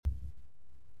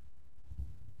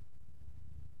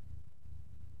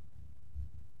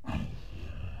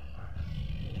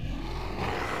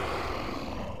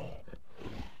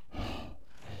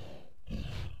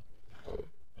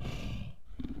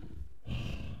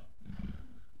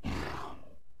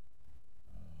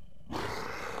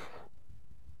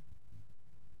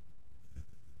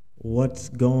What's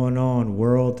going on,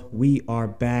 world? We are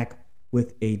back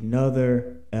with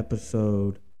another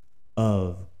episode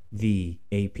of the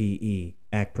APE,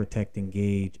 Act Protect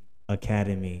Engage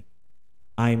Academy.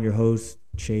 I am your host,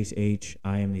 Chase H.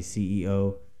 I am the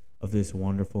CEO of this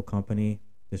wonderful company,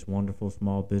 this wonderful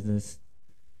small business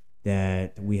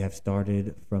that we have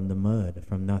started from the mud,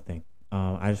 from nothing.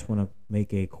 I just want to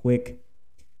make a quick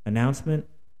announcement.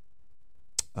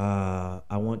 I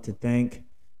want to thank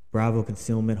Bravo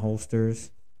Concealment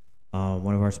Holsters,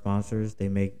 one of our sponsors. They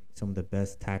make some of the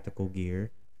best tactical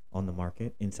gear on the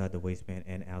market, inside the waistband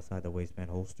and outside the waistband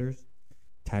holsters.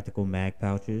 Tactical mag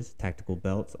pouches, tactical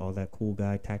belts, all that cool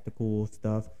guy tactical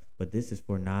stuff. But this is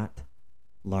for not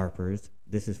LARPers.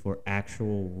 This is for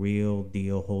actual, real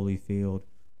deal, Holyfield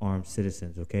armed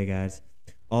citizens. Okay, guys?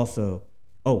 Also,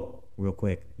 real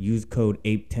quick, use code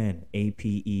APE10,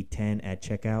 APE10 at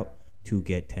checkout to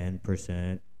get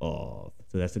 10% off.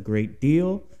 So that's a great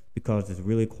deal because it's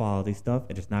really quality stuff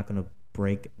and it's not going to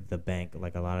break the bank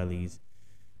like a lot of these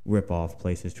rip-off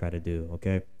places try to do,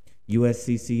 okay?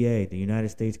 USCCA, the United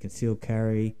States Concealed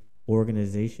Carry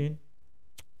Organization.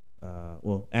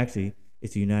 Actually,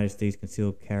 it's the United States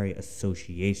Concealed Carry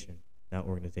Association, not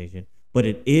organization. But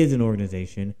it is an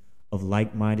organization of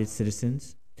like-minded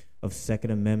citizens, of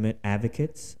Second Amendment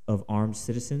advocates, of armed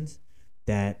citizens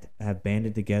that have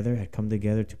banded together, had come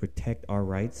together to protect our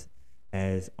rights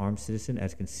as armed citizen,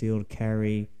 as concealed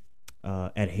carry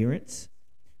adherents.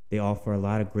 They offer a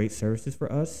lot of great services for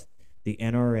us. The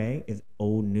NRA is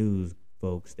old news,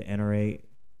 folks. The NRA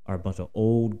are a bunch of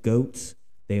old goats.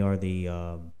 They are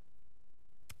the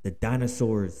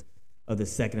dinosaurs of the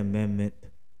Second Amendment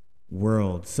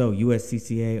world. So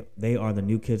USCCA, they are the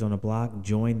new kids on the block.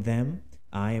 Join them.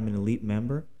 I am an elite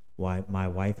member. My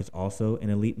wife is also an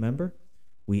elite member.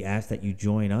 We ask that you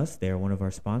join us. They are one of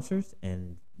our sponsors,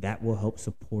 and that will help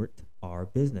support our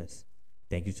business.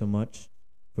 Thank you so much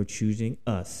for choosing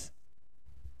us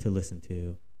to listen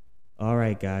to. All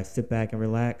right, guys, sit back and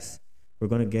relax. We're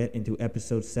going to get into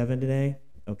episode 7 today.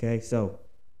 Okay, so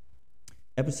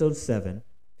episode 7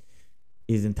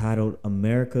 is entitled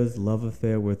America's Love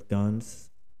Affair with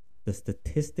Guns, the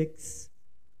Statistics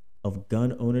of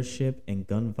Gun Ownership and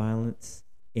Gun Violence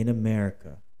in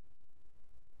America.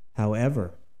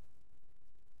 However,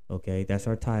 okay, that's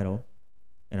our title,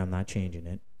 and I'm not changing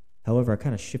it. However, I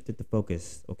kind of shifted the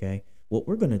focus, okay? What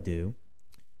we're going to do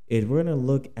is we're going to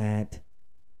look at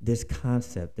this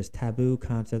concept, this taboo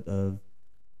concept of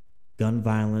gun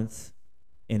violence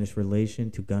and its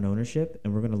relation to gun ownership,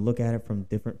 and we're going to look at it from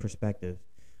different perspectives.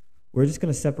 We're just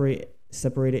going to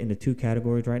separate it into two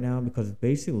categories right now because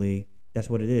basically that's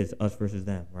what it is, us versus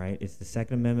them, right? It's the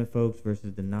Second Amendment folks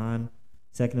versus the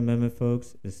non-Second Amendment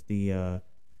folks. It's the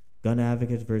gun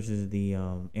advocates versus the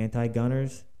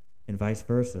anti-gunners and vice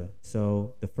versa.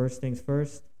 So the first things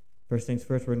first, we're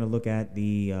going to look at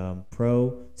the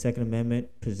pro-Second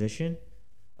Amendment position,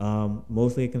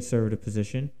 mostly a conservative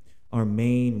position. Our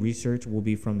main research will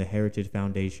be from the Heritage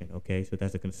Foundation, okay? So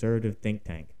that's a conservative think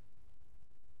tank.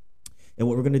 And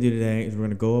what we're going to do today is we're going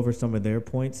to go over some of their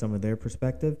points, some of their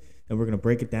perspective, and we're going to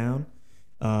break it down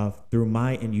through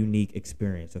my and unique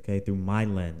experience, okay, through my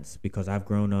lens, because I've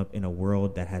grown up in a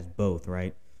world that has both,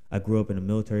 right? I grew up in a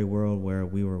military world where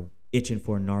we were itching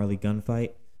for a gnarly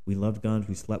gunfight. We loved guns.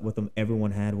 We slept with them.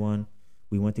 Everyone had one.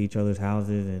 We went to each other's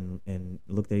houses and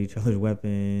looked at each other's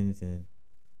weapons and,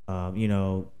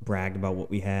 bragged about what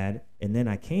we had. And then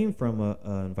I came from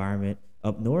an environment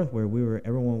up north where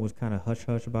everyone was kind of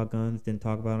hush-hush about guns, didn't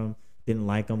talk about them, didn't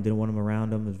like them, didn't want them around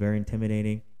them. It was very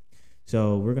intimidating.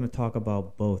 So we're going to talk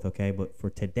about both, okay? But for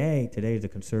today is the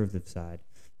conservative side.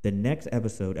 The next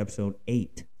episode, episode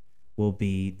 8, will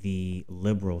be the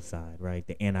liberal side, right?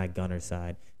 The anti-gunner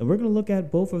side. And we're going to look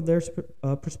at both of their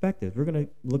perspectives. We're going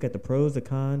to look at the pros, the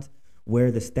cons,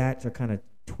 where the stats are kind of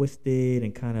twisted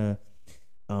and kind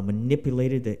of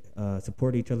manipulated to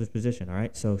support each other's position, all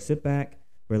right? So sit back,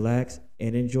 relax,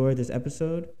 and enjoy this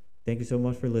episode. Thank you so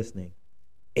much for listening.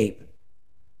 Ape.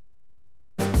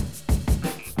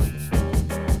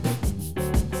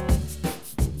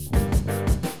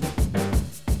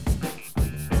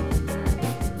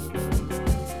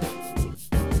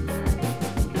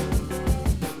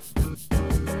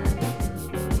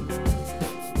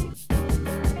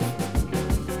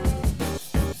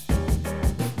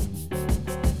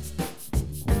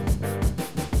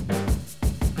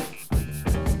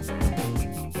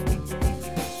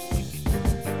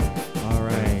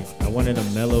 Wanted a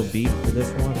mellow beat for this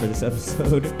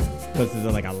episode, because it's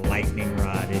like a lightning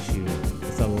rod issue.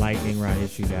 It's a lightning rod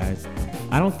issue, guys.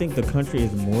 I don't think the country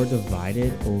is more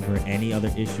divided over any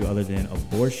other issue other than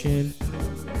abortion,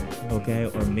 okay,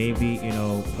 or maybe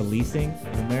policing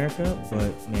in America.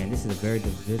 But man, this is a very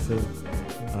divisive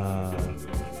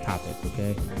topic.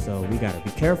 Okay, so we gotta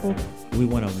be careful. We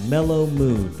want a mellow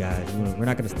mood, guys. We're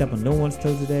not gonna step on no one's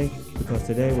toes today because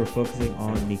today we're focusing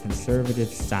on the conservative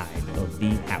side of the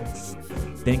house.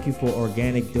 Thank you for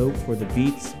Organic Dope for the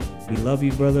beats. We love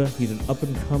you, brother. He's an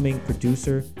up-and-coming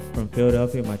producer from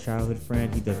Philadelphia, my childhood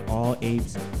friend. He does all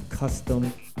Apes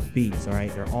custom beats, all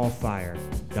right? They're all fire.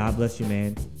 God bless you,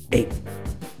 man. Ape.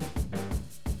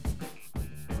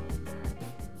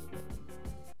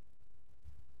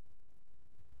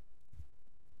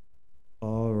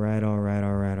 All right, all right,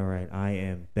 all right, all right. I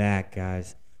am back,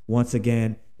 guys. Once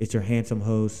again, it's your handsome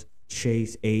host,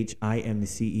 Chase H. I am the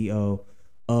CEO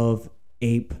of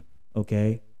Ape,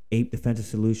 okay? Ape Defensive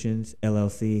Solutions,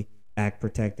 LLC, Act,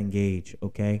 Protect, Engage,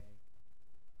 okay?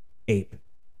 Ape.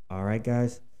 All right,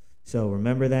 guys? So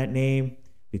remember that name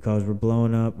because we're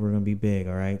blowing up. We're going to be big,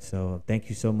 all right? So thank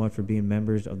you so much for being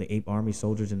members of the Ape Army,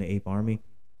 soldiers in the Ape Army,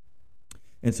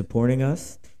 and supporting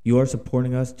us. You are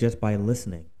supporting us just by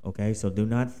listening, okay? So do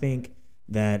not think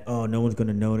that, oh, no one's going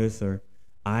to notice, or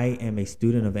I am a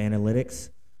student of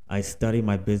analytics. I study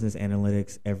my business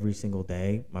analytics every single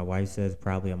day. My wife says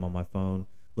probably I'm on my phone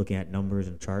looking at numbers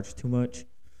and charts too much.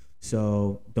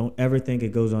 So don't ever think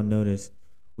it goes unnoticed.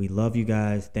 We love you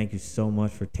guys. Thank you so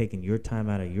much for taking your time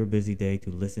out of your busy day to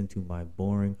listen to my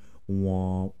boring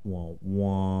wah wah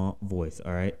wah voice.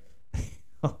 All right.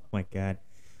 Oh my God.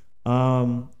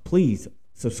 Please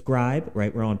subscribe.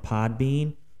 Right, we're on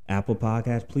Podbean, Apple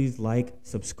Podcasts. Please like,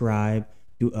 subscribe.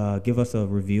 Give us a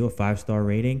review, a 5-star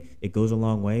rating. It goes a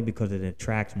long way because it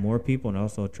attracts more people and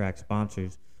also attracts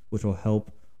sponsors, which will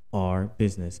help our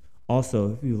business.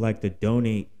 Also, if you'd like to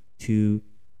donate to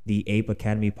the Ape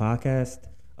Academy podcast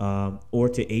or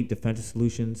to Ape Defensive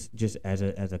Solutions, just as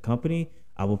a company,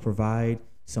 I will provide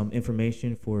some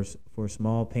information for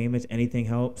small payments. Anything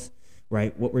helps,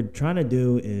 right? What we're trying to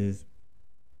do is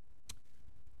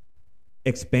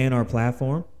expand our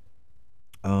platform,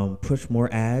 push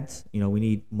more ads. We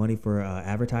need money for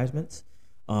advertisements,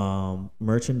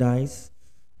 merchandise,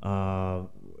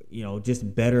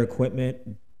 just better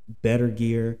equipment, better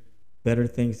gear, better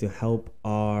things to help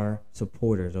our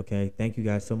supporters, okay? Thank you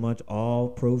guys so much. All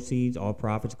proceeds, all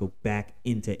profits go back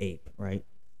into Ape, right?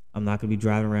 I'm not going to be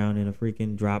driving around in a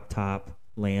freaking drop top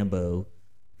Lambo,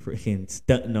 freaking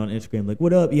stunting on Instagram like,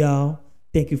 what up, y'all?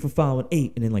 Thank you for following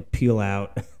Ape, and then like peel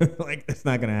out. Like, that's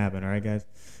not going to happen, all right, guys?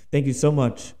 Thank you so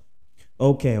much.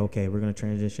 Okay, we're going to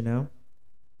transition now.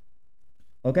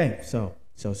 Okay, so.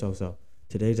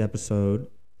 Today's episode,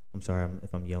 I'm sorry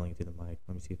if I'm yelling through the mic.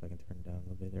 Let me see if I can turn it down a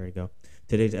little bit. There you go.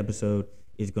 Today's episode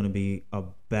is going to be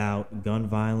about gun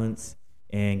violence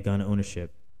and gun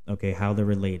ownership, okay, how they're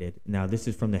related. Now, this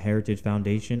is from the Heritage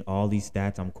Foundation, all these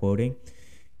stats I'm quoting.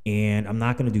 And I'm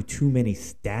not going to do too many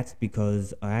stats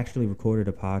because I actually recorded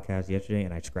a podcast yesterday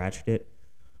and I scratched it.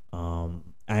 I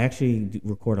actually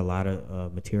record a lot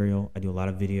of material. I do a lot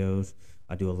of videos.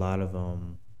 I do a lot of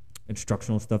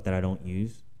instructional stuff that I don't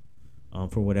use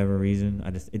for whatever reason.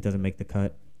 It doesn't make the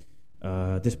cut.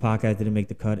 This podcast didn't make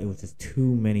the cut. It was just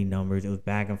too many numbers. It was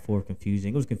back and forth,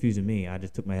 confusing. It was confusing me. I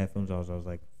just took my headphones off. So I was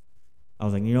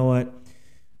like, you know what?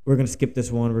 We're gonna skip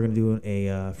this one. We're gonna do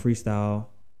a freestyle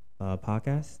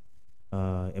podcast,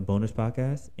 a bonus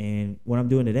podcast. And what I'm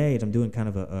doing today is I'm doing kind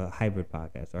of a hybrid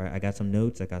podcast. All right, I got some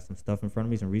notes, I got some stuff in front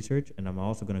of me, some research, and I'm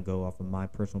also going to go off of my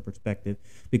personal perspective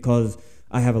because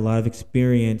I have a lot of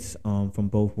experience from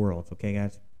both worlds. Okay,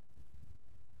 guys.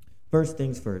 First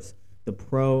things first, the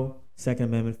pro Second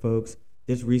Amendment folks.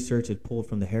 This research is pulled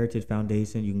from the Heritage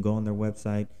Foundation. You can go on their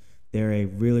website. They're a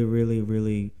really, really,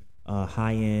 really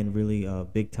high-end, really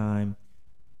big-time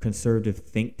conservative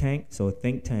think tank. So a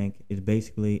think tank is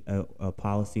basically a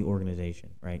policy organization,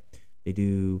 right? They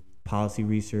do policy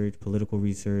research, political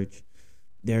research.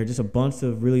 They're just a bunch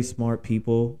of really smart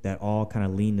people that all kind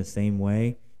of lean the same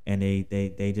way, and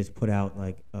they just put out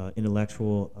like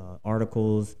intellectual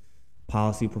articles,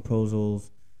 policy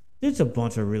proposals. There's a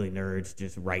bunch of really nerds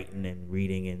just writing and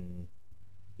reading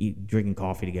and drinking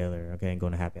coffee together, okay, and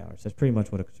going to happy hours. That's pretty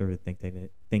much what a conservative think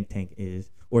tank is,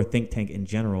 or a think tank in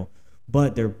general.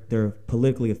 But they're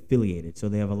politically affiliated, so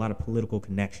they have a lot of political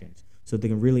connections. So they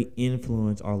can really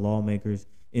influence our lawmakers,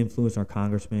 influence our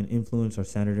congressmen, influence our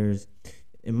senators.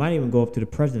 It might even go up to the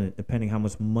president, depending how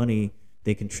much money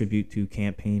they contribute to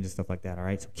campaigns and stuff like that. All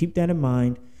right, so keep that in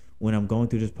mind when I'm going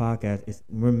through this podcast.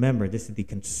 Remember, this is the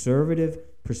conservative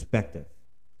perspective.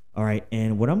 All right,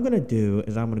 and what I'm going to do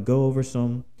is I'm going to go over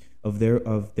some of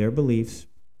their beliefs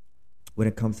when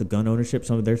it comes to gun ownership,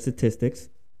 some of their statistics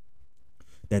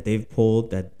that they've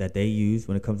pulled that they use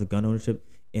when it comes to gun ownership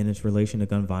in its relation to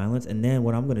gun violence. And then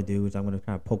what I'm going to do is I'm going to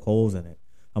kind of poke holes in it.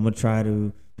 I'm going to try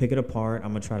to pick it apart.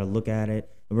 I'm going to try to look at it.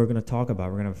 And we're going to talk about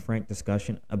it. We're going to have a frank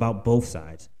discussion about both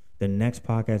sides. The next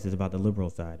podcast is about the liberal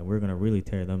side, and we're going to really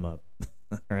tear them up.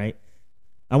 All right?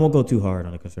 I won't go too hard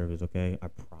on the conservatives, okay? I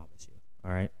promise you.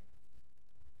 All right?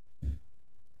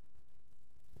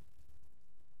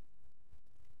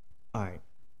 All right.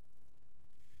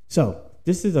 So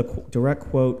this is a direct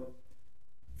quote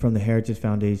from the Heritage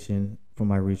Foundation from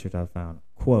my research I found.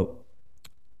 Quote,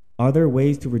 "Are there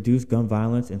ways to reduce gun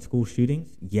violence and school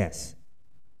shootings? Yes,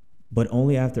 but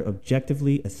only after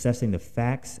objectively assessing the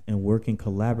facts and working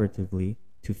collaboratively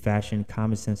to fashion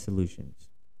common sense solutions."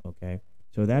 Okay?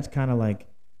 So that's kind of like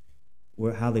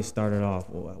how they started off,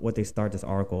 what they start this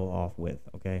article off with,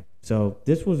 okay? So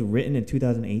this was written in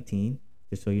 2018,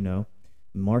 just so you know,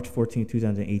 March 14,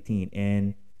 2018,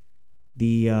 and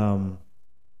the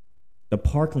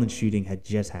Parkland shooting had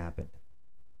just happened.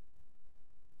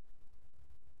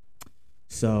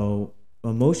 So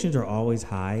emotions are always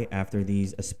high after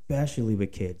these, especially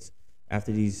with kids,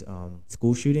 after these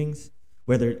school shootings,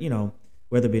 whether it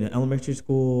be an elementary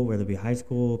school, whether it be high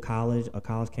school, college, a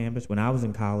college campus. When I was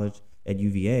in college at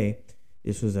UVA,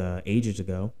 this was ages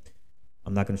ago.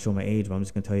 I'm not going to show my age, but I'm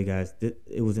just going to tell you guys,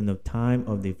 it was in the time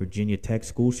of the Virginia Tech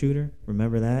school shooter.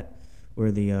 Remember that?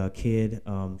 Where the kid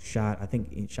shot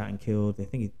and killed,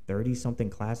 30-something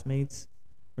classmates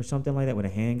or something like that with a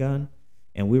handgun.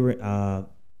 And we were,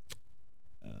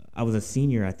 I was a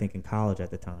senior, I think, in college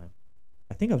at the time.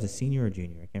 I think I was a senior or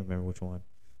junior. I can't remember which one.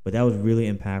 But that was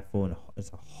really impactful, and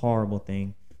it's a horrible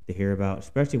thing to hear about,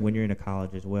 especially when you're in a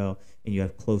college as well and you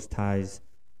have close ties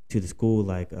to the school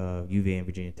like UVA and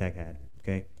Virginia Tech had.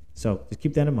 Okay, so just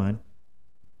keep that in mind.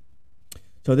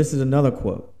 So this is another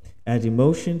quote: "As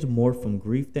emotions morph from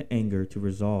grief to anger to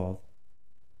resolve,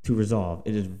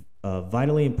 it is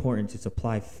vitally important to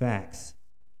supply facts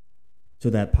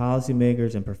so that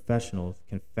policymakers and professionals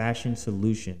can fashion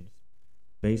solutions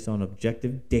based on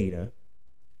objective data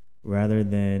rather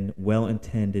than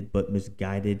well-intended but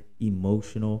misguided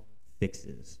emotional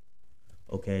fixes."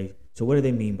 Okay, so what do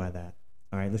they mean by that?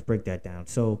 All right, let's break that down.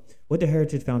 So what the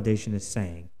Heritage Foundation is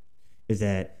saying is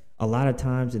that a lot of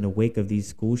times in the wake of these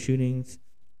school shootings,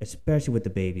 especially with the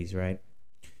babies, right,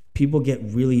 people get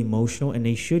really emotional, and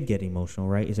they should get emotional,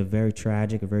 right? It's a very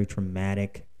tragic, a very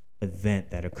traumatic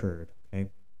event that occurred, okay?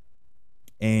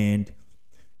 And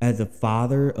as a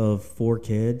father of 4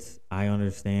 kids, I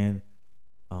understand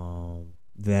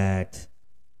that,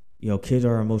 kids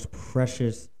are our most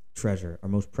precious treasure, our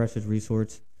most precious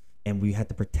resource, and we have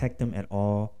to protect them at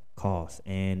all costs.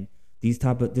 And this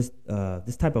type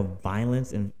of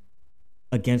violence and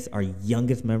against our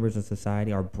youngest members of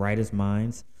society, our brightest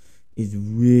minds, is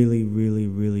really, really,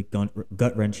 really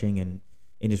gut wrenching, and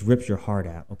it just rips your heart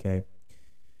out. Okay.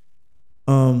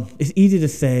 It's easy to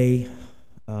say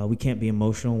we can't be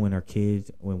emotional when our kids,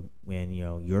 when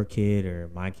your kid or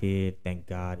my kid, thank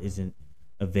God, isn't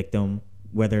a victim,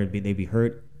 whether they be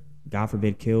hurt, God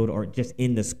forbid, killed, or just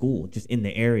in the school, just in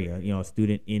the area, a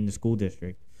student in the school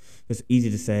district. It's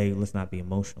easy to say, let's not be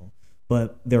emotional.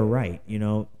 But they're right.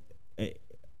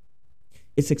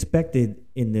 It's expected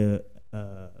in the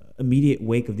immediate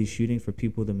wake of these shootings for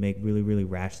people to make really, really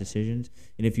rash decisions.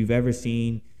 And if you've ever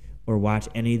seen or watched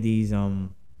any of these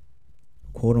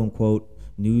quote unquote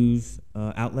news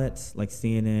outlets like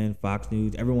CNN, Fox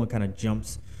News, everyone kind of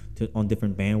jumps on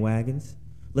different bandwagons.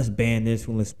 Let's ban this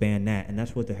one, let's ban that. And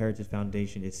that's what the Heritage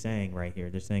Foundation is saying right here.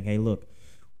 They're saying, hey, look,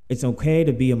 it's okay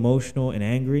to be emotional and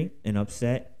angry and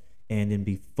upset and then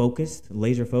be focused,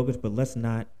 laser focused, but let's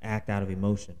not act out of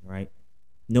emotion, right?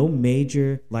 No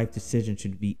major life decision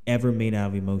should be ever made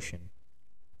out of emotion,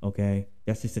 okay?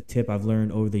 That's just a tip I've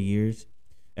learned over the years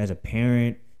as a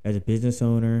parent, as a business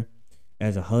owner,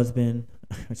 as a husband,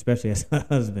 especially as a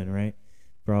husband, right?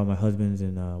 For all my husbands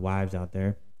and wives out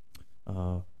there.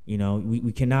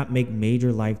 We cannot make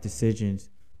major life decisions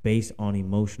based on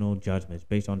emotional judgments,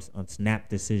 based on snap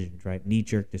decisions, right?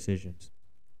 Knee-jerk decisions.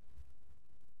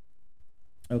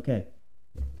 Okay.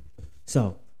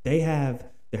 So they have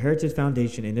the Heritage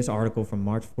Foundation in this article from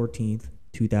March 14th,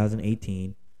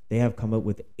 2018. They have come up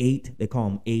with 8, they call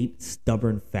them 8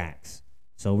 stubborn facts.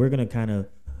 So we're going to kind of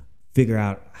figure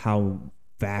out how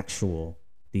factual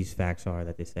these facts are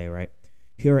that they say, right?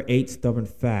 Here are 8 stubborn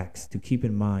facts to keep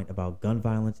in mind about gun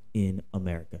violence in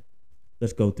America.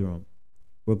 Let's go through them.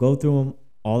 We'll go through them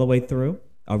all the way through.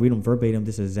 I'll read them verbatim.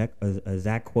 This is a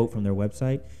exact quote from their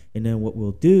website. And then what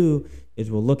we'll do is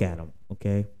we'll look at them,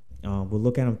 okay? We'll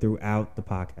look at them throughout the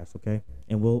podcast, okay?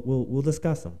 And we'll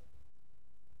discuss them.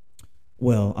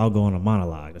 well, I'll go on a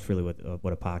monologue. That's really what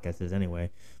a podcast is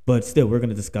anyway. But still, we're going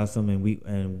to discuss them, and we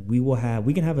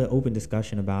can have an open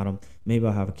discussion about them. Maybe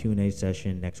I'll have a Q&A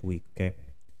session next week. Okay.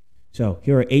 So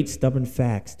here are 8 stubborn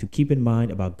facts to keep in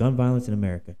mind about gun violence in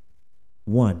America.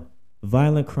 1.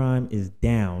 Violent crime is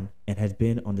down and has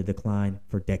been on the decline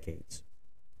for decades.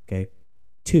 Okay.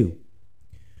 2.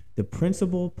 The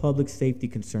principal public safety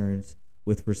concerns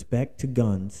with respect to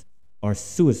guns are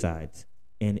suicides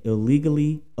and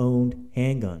illegally owned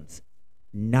handguns,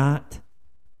 not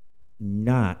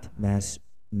mass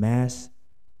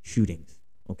shootings.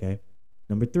 Okay.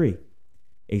 Number 3.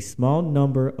 A small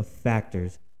number of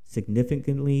factors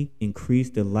significantly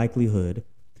increase the likelihood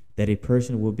that a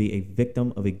person will be a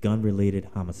victim of a gun-related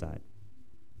homicide.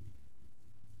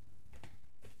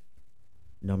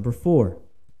 Number 4.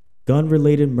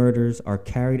 Gun-related murders are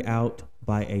carried out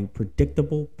by a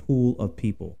predictable pool of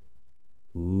people.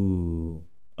 Ooh.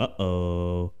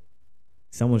 Uh-oh.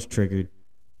 Someone's triggered.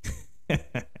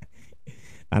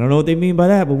 I don't know what they mean by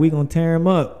that, but we're going to tear them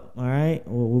up. All right?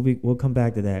 We'll come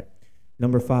back to that.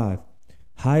 Number 5.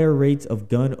 Higher rates of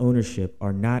gun ownership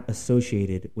are not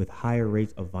associated with higher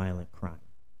rates of violent crime.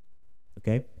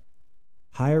 Okay?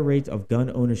 Higher rates of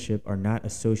gun ownership are not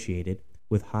associated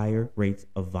with higher rates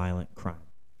of violent crime.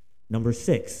 Number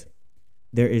 6.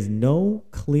 There is no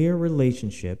clear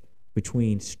relationship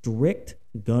between strict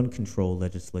gun control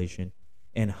legislation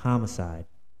and homicide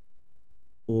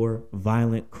or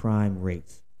violent crime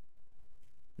rates.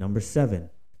 Number 7.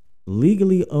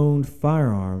 Legally owned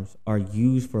firearms are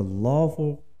used for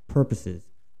lawful purposes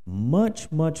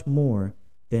much more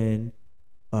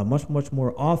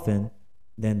often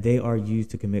than they are used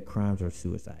to commit crimes or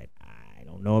suicide. I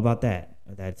don't know about that.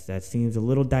 That seems a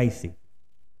little dicey.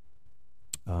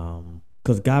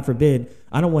 Because God forbid,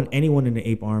 I don't want anyone in the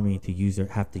ape army to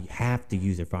have to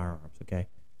use their firearms. Okay,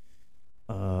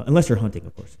 unless you're hunting,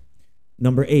 of course.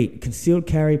 Number 8, concealed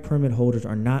carry permit holders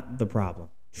are not the problem.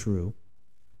 True.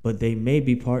 But they may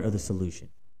be part of the solution.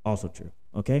 Also true.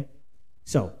 Okay?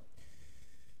 So,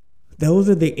 those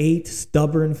are the 8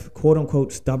 stubborn, quote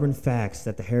unquote, stubborn facts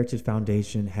that the Heritage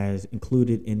Foundation has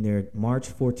included in their March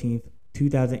 14th,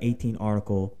 2018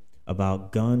 article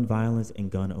about gun violence and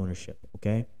gun ownership.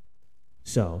 Okay?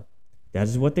 So, that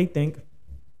is what they think.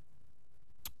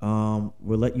 We'll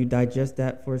let you digest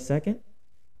that for a second,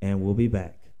 and we'll be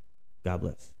back. God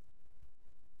bless.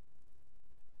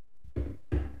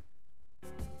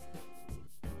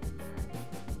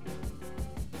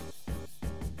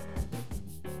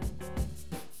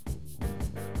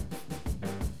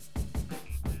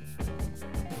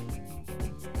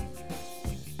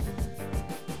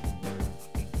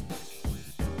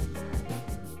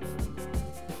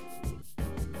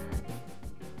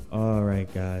 All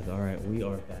right, guys. All right, we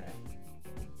are back.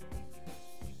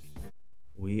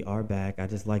 We are back. I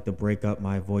just like to break up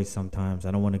my voice sometimes.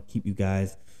 I don't want to keep you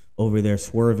guys over there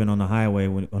swerving on the highway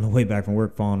on the way back from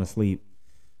work, falling asleep.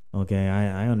 Okay,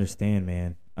 I understand,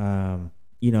 man. I'm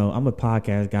a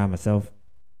podcast guy myself,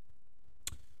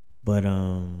 but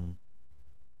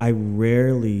I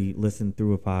rarely listen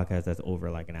through a podcast that's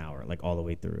over like an hour, like all the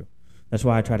way through. That's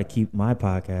why I try to keep my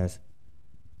podcast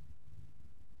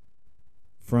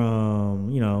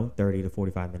from 30 to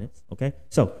 45 minutes. Okay,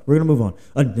 so we're gonna move on.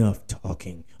 Enough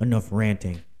talking, enough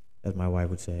ranting, as my wife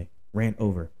would say. Rant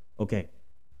over. Okay,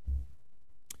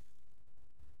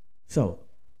 so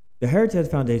the Heritage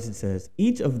Foundation says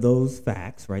each of those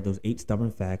facts, right, those 8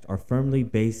 stubborn facts, are firmly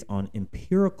based on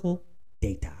empirical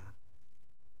data.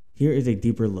 Here is a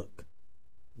deeper look.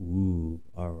 Ooh,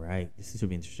 all right, this should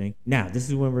be interesting. Now, this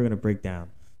is when we're gonna break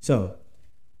down. So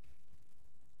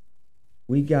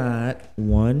we got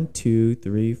 1, 2,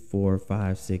 3, 4,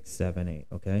 5, 6, 7, 8.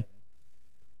 Okay.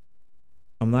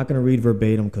 I'm not going to read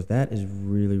verbatim because that is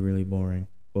really, really boring.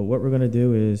 But what we're going to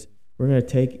do is we're going to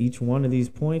take each one of these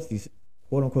points, these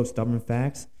quote unquote stubborn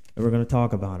facts, and we're going to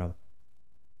talk about them.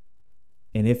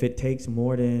 And if it takes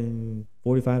more than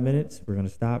 45 minutes, we're going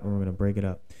to stop and we're going to break it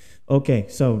up. Okay.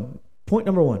 So point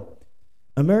number 1,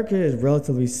 America is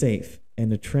relatively safe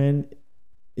and the trend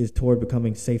is toward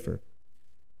becoming safer.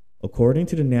 According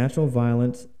to the National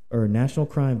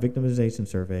Crime Victimization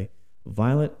Survey,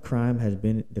 violent crime has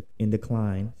been in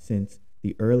decline since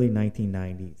the early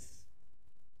 1990s.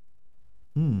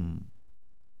 In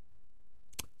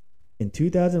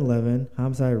 2011,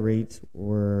 homicide rates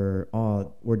were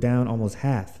down almost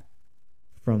half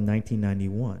from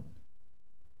 1991.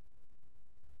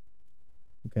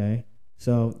 Okay,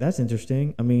 so that's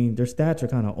interesting. I mean, their stats are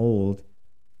kind of old.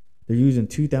 They're using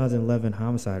 2011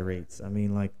 homicide rates. I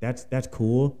mean, like that's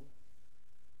cool.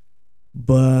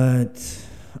 But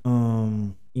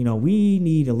we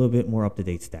need a little bit more up to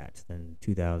date stats than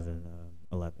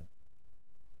 2011.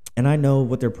 And I know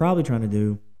what they're probably trying to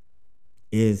do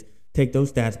is take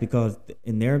those stats because,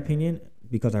 in their opinion,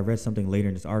 because I read something later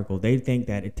in this article, they think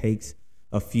that it takes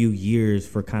a few years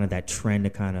for kind of that trend to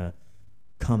kind of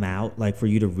come out, like for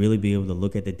you to really be able to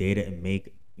look at the data and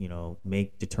make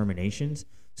determinations.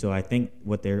 So I think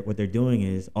what they're doing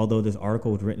is, although this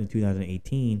article was written in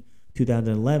 2018,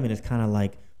 2011 is kind of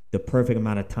like the perfect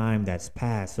amount of time that's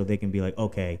passed, so they can be like,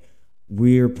 okay,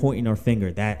 we're pointing our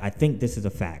finger that I think this is a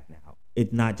fact now.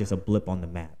 It's not just a blip on the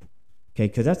map. Okay,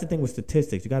 because that's the thing with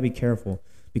statistics. You gotta be careful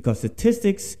because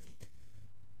statistics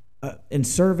and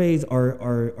surveys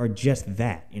are just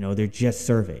that. They're just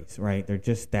surveys, right? They're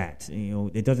just stats.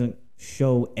 It doesn't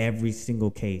show every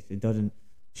single case. It doesn't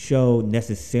show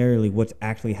necessarily what's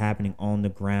actually happening on the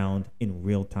ground in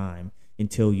real time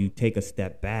until you take a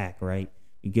step back, right?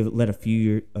 Let a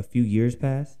few years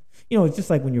pass. It's just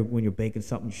like when you're baking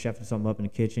something, you're chefing something up in the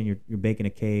kitchen, you're baking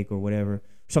a cake or whatever,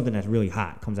 something that's really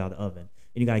hot comes out of the oven,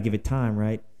 and you gotta give it time,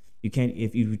 right? You can't,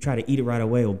 if you try to eat it right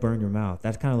away, it'll burn your mouth.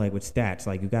 That's kind of like with stats.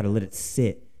 Like, you got to let it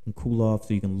sit and cool off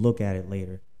so you can look at it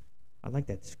later. I like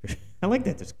that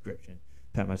description.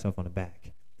 Pat myself on the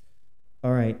back.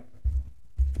 All right.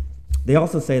 They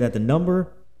also say that the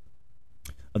number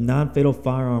of non-fatal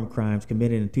firearm crimes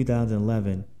committed in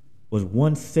 2011 was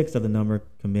 1/6 of the number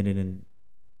committed in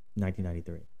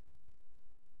 1993.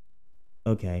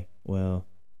 Okay, well,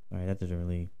 all right, that doesn't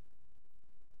really,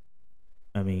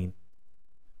 I mean,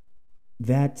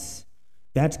 that's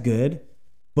good,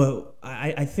 but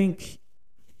I think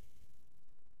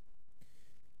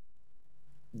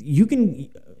you can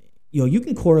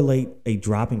correlate a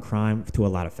drop in crime to a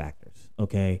lot of factors.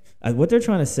 Okay, what they're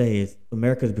trying to say is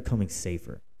America is becoming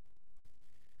safer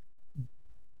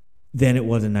than it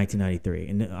was in 1993,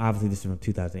 and obviously this is from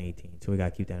 2018, so we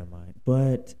got to keep that in mind.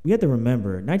 But we have to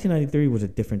remember, 1993 was a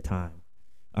different time.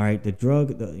 All right, the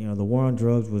war on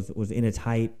drugs was in its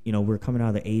height. We're coming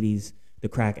out of the 80s, the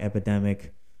crack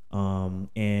epidemic,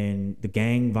 and the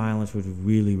gang violence was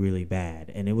really, really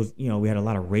bad. And it was, we had a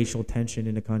lot of racial tension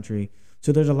in the country.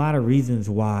 So there's a lot of reasons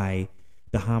why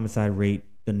the homicide rate,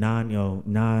 the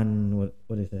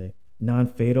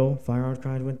non-fatal firearms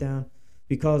crimes went down,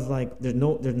 because like there's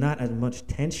not as much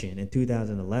tension in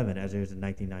 2011 as there is in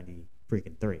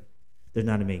 1993. There's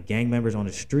not as many gang members on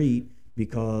the street,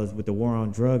 because with the war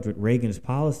on drugs, with Reagan's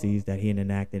policies that he had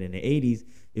enacted in the 80s,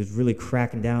 is really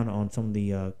cracking down on some of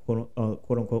the quote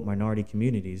unquote minority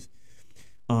communities,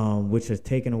 which has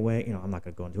taken away, I'm not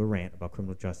going to go into a rant about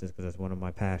criminal justice because that's one of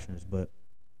my passions, but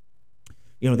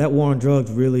that war on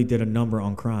drugs really did a number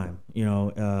on crime,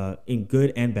 in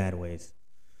good and bad ways.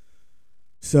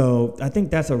 So I think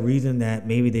that's a reason that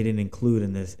maybe they didn't include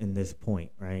in this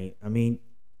point, right? I mean,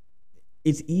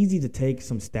 it's easy to take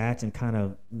some stats and kind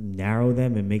of narrow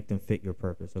them and make them fit your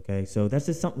purpose, okay? So that's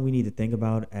just something we need to think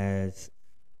about as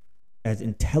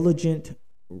intelligent,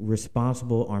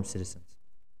 responsible armed citizens.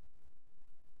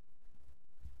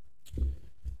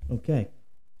 Okay.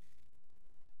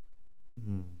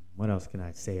 What else can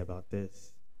I say about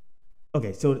this?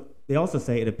 Okay, so they also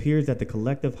say it appears that the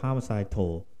collective homicide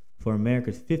toll for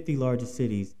America's 50 largest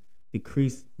cities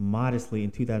decreased modestly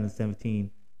in 2017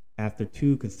 after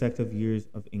 2 consecutive years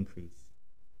of increase.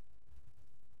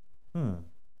 So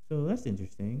that's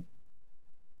interesting.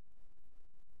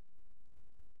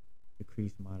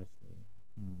 Decreased modestly.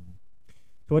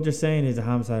 So what they're saying is the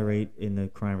homicide rate and the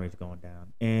crime rate is going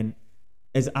down. And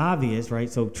it's obvious, right?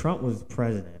 So Trump was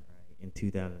president, right, in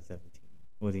 2017.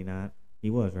 Was he not? He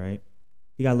was, right?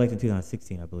 He got elected in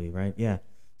 2016, I believe, right? Yeah.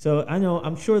 So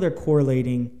I'm sure they're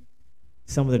correlating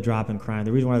some of the drop in crime.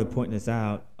 The reason why they're pointing this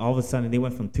out, all of a sudden they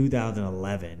went from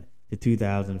 2011 to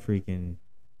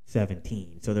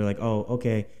 2017. So they're like, oh,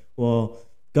 okay, well,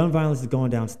 gun violence is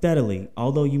going down steadily.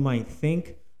 Although you might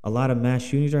think a lot of mass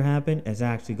shootings are happening, it's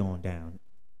actually going down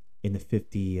in the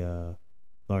 50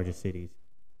 largest cities.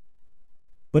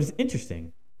 But it's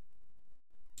interesting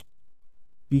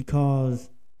because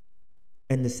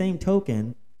in the same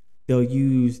token, they'll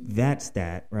use that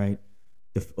stat, right?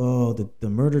 The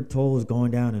murder toll is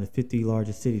going down in the 50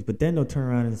 largest cities. But then they'll turn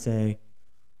around and say,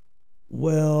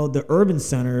 well, the urban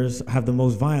centers have the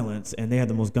most violence and they have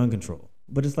the most gun control.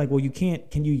 But it's like, well,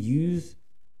 can you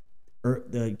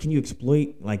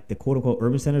exploit like the quote unquote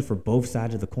urban centers for both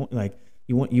sides of the coin? Like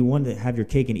you want to have your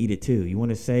cake and eat it too. You want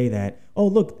to say that, oh,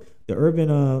 look, the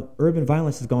urban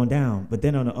violence has gone down. But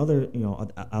then on the other,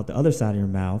 out the other side of your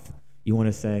mouth, you want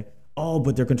to say, oh,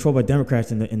 but they're controlled by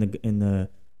Democrats and the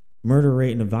murder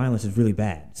rate and the violence is really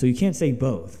bad. So you can't say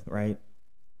both, right?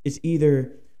 It's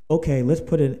either, okay, let's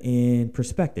put it in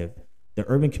perspective. The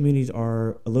urban communities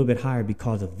are a little bit higher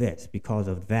because of this, because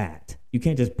of that. You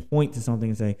can't just point to something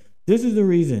and say, this is the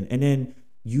reason, and then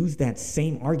use that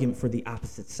same argument for the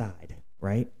opposite side,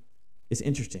 right? It's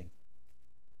interesting.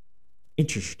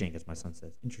 Interesting, as my son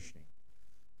says. Interesting.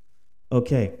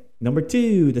 Okay, number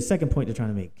 2, the second point they're trying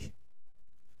to make.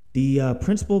 The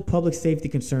principal public safety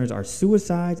concerns are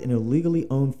suicides and illegally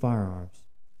owned firearms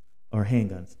or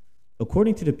handguns.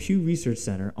 According to the Pew Research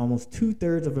Center, almost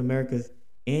 2/3 of America's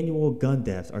annual gun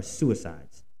deaths are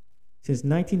suicides. Since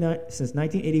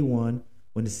 1981,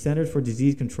 when the Centers for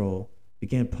Disease Control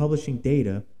began publishing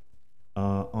data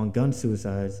on gun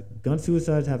suicides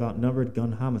have outnumbered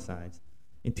gun homicides.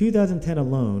 In 2010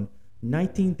 alone,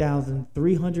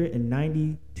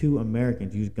 19,392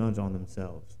 Americans used guns on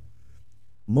themselves.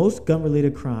 Most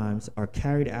gun-related crimes are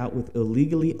carried out with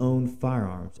illegally owned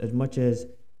firearms, as much as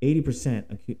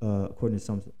 80%, according to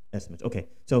some estimates. Okay,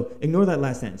 so ignore that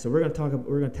last sentence. So we're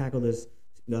gonna tackle this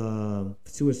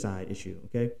suicide issue.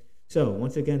 Okay, so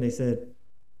once again, they said,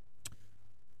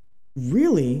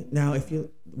 really, now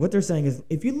what they're saying is,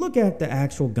 if you look at the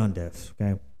actual gun deaths,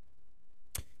 okay,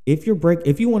 if you want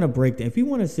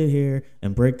to sit here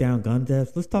and break down gun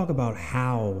deaths, let's talk about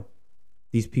how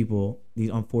these people, these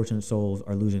unfortunate souls,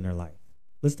 are losing their life.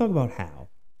 Let's talk about how.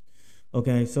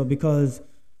 Okay, so because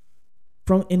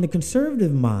in the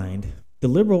conservative mind, the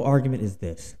liberal argument is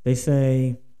this. They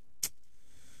say,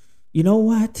 you know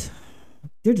what?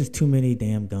 There's just too many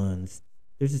damn guns.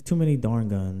 There's just too many darn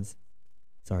guns.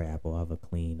 Sorry, Apple. I have a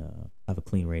clean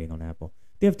rating on Apple.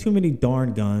 They have too many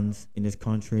darn guns in this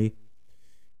country,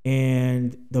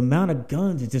 and the amount of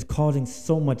guns is just causing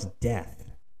so much death.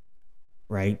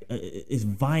 Right? It's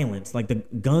violence. Like, the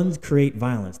guns create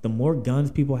violence. The more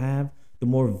guns people have, the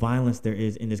more violence there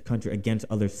is in this country against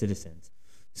other citizens.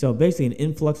 So basically, an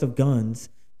influx of guns,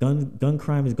 gun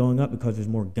crime is going up because there's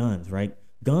more guns, right?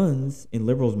 Guns, in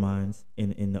liberals' minds,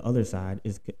 in the other side,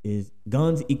 is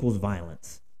guns equals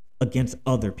violence against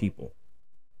other people.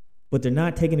 But they're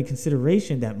not taking into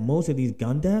consideration that most of these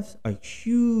gun deaths, a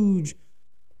huge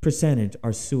percentage,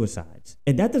 are suicides.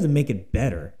 And that doesn't make it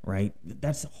better, right?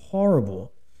 That's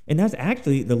horrible. And that's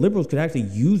actually, the liberals could actually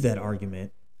use that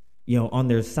argument, on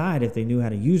their side if they knew how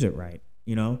to use it right,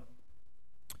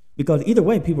 Because either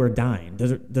way, people are dying.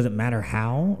 Does it matter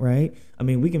how, right? I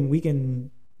mean, we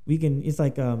can it's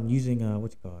like using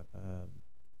what's it called?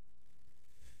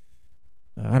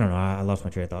 I don't know. I lost my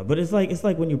train of thought. But it's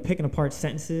like when you're picking apart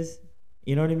sentences.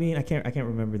 You know what I mean? I can't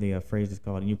remember the phrase it's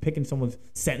called. And you're picking someone's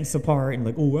sentence apart and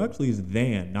like, oh, actually it's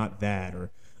than, not that, or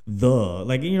the.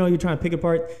 Like, you're trying to pick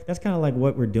apart. That's kind of like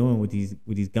what we're doing with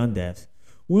these gun deaths.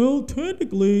 Well,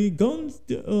 technically, guns.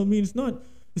 It's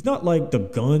not like the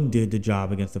gun did the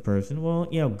job against the person. Well,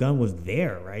 gun was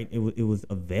there, right? It was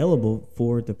available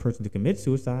for the person to commit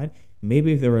suicide.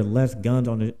 Maybe if there were less guns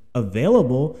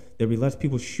available, there'd be less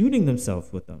people shooting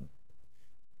themselves with them.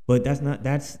 But that's an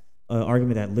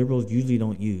argument that liberals usually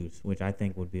don't use, which I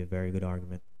think would be a very good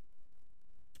argument.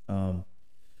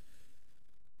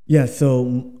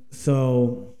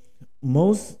 So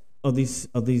most of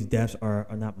these deaths are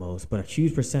not most, but a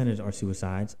huge percentage are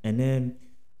suicides, and then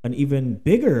an even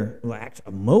bigger,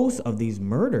 most of these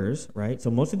murders, right? So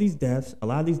most of these deaths, a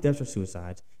lot of these deaths are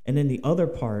suicides, and then the other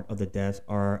part of the deaths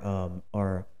are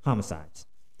homicides.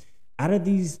 Out of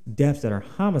these deaths that are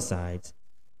homicides,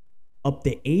 up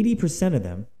to 80% of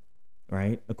them,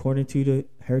 right, according to the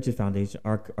Heritage Foundation,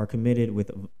 are committed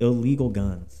with illegal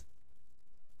guns.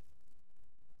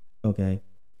 Okay,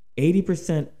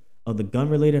 80% of the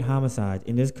gun-related homicides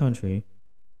in this country,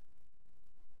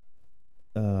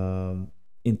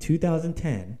 in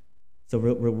 2010. So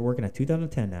we're working at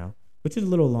 2010 now, which is a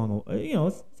little long.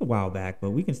 It's a while back,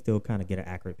 but we can still kind of get an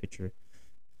accurate picture.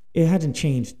 It hasn't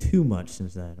changed too much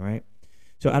since then, right?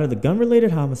 So out of the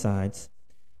gun-related homicides,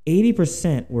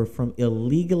 80% were from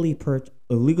illegally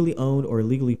owned or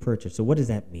illegally purchased. So what does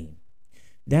that mean?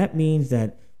 That means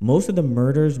that most of the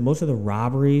murders, most of the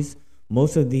robberies,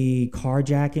 most of the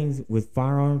carjackings with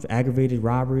firearms, aggravated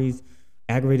robberies,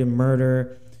 aggravated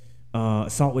murder,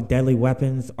 assault with deadly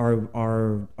weapons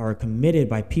are committed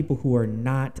by people who are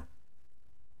not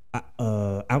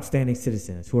outstanding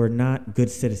citizens, who are not good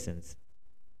citizens,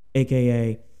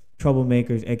 aka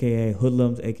troublemakers, aka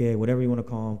hoodlums, aka whatever you want to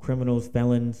call them, criminals,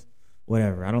 felons,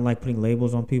 whatever. I don't like putting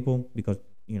labels on people because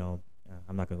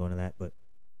I'm not gonna go into that, but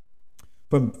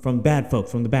from bad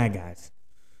folks, from the bad guys,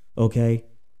 okay,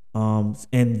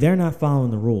 and they're not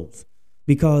following the rules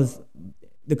because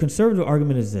the conservative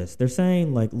argument is this: they're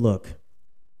saying like, look,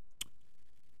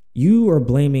 you are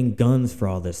blaming guns for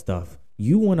all this stuff.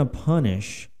 You want to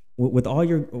punish with all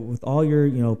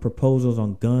your proposals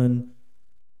on gun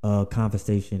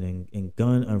confiscation and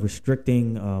gun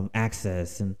restricting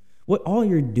access, and what all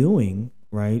you're doing,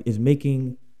 right, is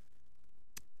making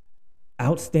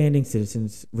outstanding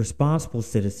citizens, responsible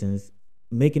citizens,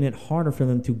 making it harder for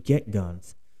them to get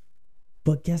guns.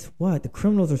 But guess what? The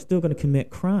criminals are still going to commit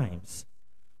crimes.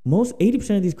 Most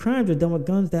 80% of these crimes are done with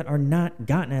guns that are not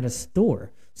gotten at a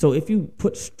store. So if you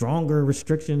put stronger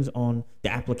restrictions on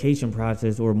the application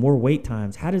process or more wait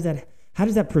times, how does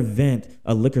that prevent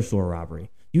a liquor store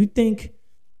robbery? You think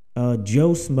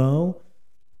Joe Smo,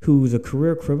 who's a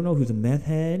career criminal, who's a meth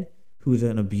head, who's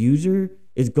an abuser,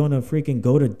 is going to freaking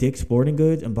go to Dick's Sporting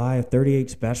Goods and buy a 38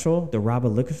 special to rob a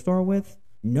liquor store with?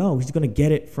 No, he's going to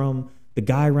get it from the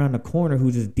guy around the corner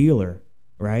who's his dealer,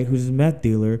 right? Who's his meth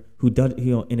dealer, who does,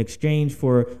 in exchange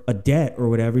for a debt or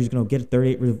whatever, he's going to get a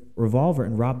 38 revolver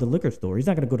and rob the liquor store. He's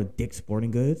not going to go to Dick's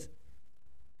Sporting Goods.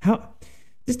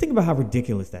 Just think about how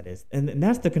ridiculous that is. And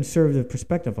that's the conservative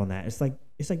perspective on that. It's like,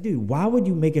 dude, why would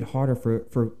you make it harder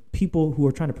for people who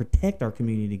are trying to protect our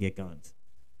community to get guns?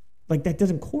 Like, that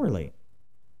doesn't correlate.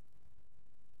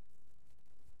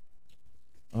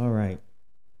 All right.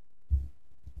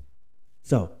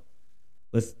 So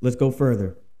let's go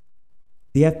further.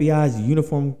 The FBI's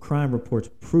uniform crime reports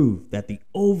prove that the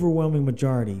overwhelming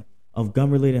majority of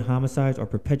gun-related homicides are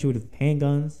perpetuated with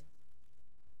handguns,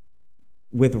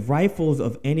 with rifles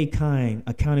of any kind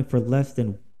accounting for less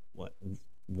than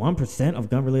 1% of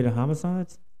gun-related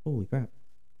homicides. Holy crap!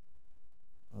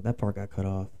 Oh, that part got cut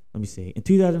off. Let me see. In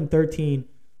 2013,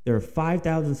 there were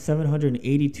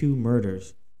 5,782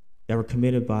 murders that were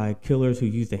committed by killers who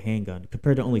used a handgun,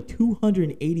 compared to only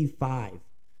 285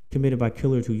 committed by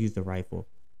killers who used a rifle.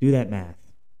 Do that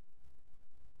math.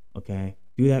 Okay?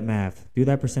 Do that math. Do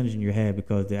that percentage in your head,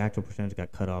 because the actual percentage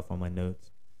got cut off on my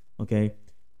notes. Okay?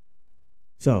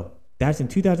 So, that's in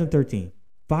 2013.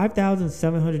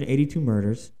 5,782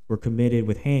 murders were committed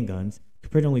with handguns,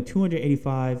 compared to only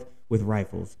 285 with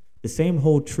rifles. The same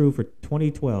hold true for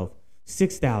 2012.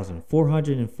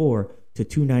 6,404 to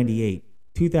 298.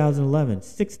 2011,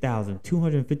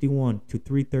 6,251 to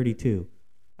 332.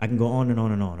 I can go on and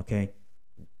on and on, okay?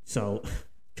 So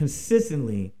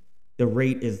consistently, the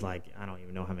rate is like, I don't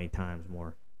even know how many times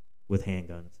more with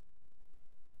handguns.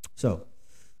 So,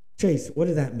 Chase, what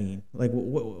does that mean? Like,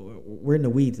 we're in the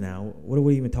weeds now. What are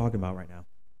we even talking about right now?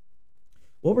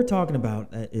 What we're talking about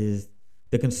is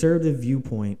the conservative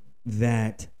viewpoint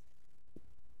that,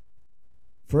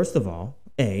 first of all,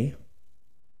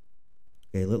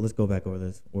 let's go back over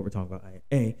this, what we're talking about.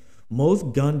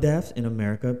 Most gun deaths in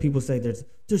America, people say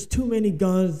there's too many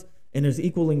guns and there's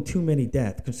equaling too many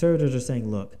deaths. Conservatives are saying,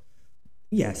 look,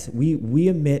 yes, we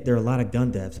admit there are a lot of gun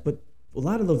deaths, but a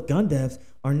lot of those gun deaths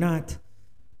are not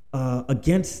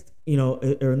against,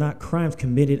 are not crimes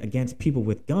committed against people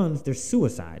with guns. They're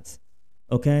suicides.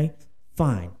 Okay?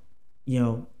 Fine.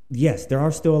 Yes, there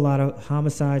are still a lot of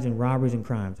homicides and robberies and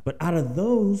crimes, but out of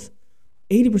those,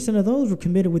 80% of those were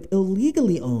committed with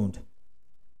illegally owned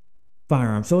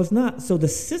firearms. So the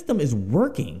system is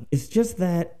working. It's just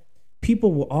that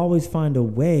people will always find a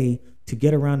way to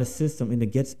get around the system and to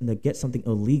get something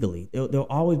illegally. There'll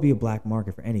always be a black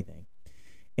market for anything.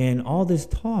 And all this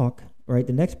talk, right?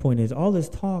 The next point is all this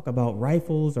talk about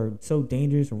rifles are so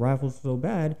dangerous and rifles are so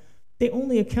bad. They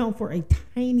only account for a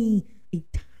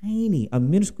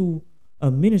minuscule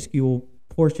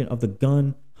portion of the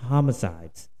gun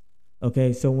homicides.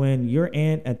 Okay, so when your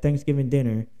aunt at Thanksgiving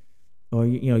dinner, or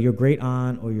your great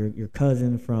aunt or your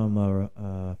cousin from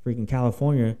freaking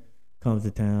California comes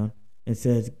to town and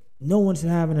says no one should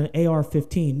have an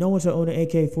AR-15, no one should own an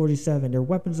AK-47, they're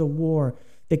weapons of war,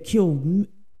 they kill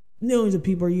millions of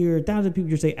people a year, thousands of people.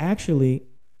 You say, actually,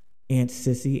 Aunt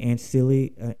Sissy, Aunt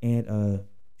Silly, Aunt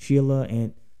Sheila,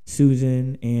 Aunt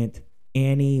Susan, Aunt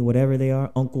Annie, whatever they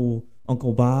are, Uncle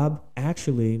Bob,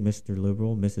 actually, Mr.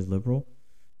 Liberal, Mrs. Liberal,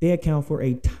 they account for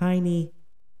a tiny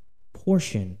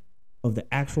portion of the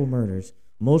actual murders.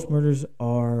 Most murders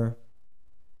are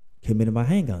committed by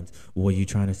handguns. What are you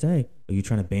trying to say? Are you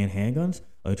trying to ban handguns?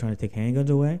 Are you trying to take handguns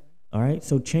away? All right,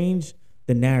 so change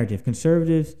the narrative.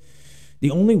 Conservatives, the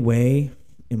only way,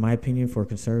 in my opinion, for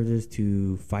conservatives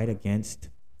to fight against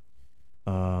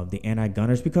the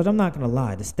anti-gunners, because I'm not going to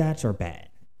lie, the stats are bad.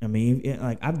 I mean,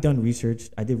 I've done research.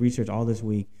 I did research all this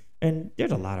week, and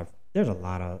there's a lot of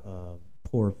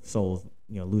poor souls,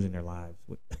 losing their lives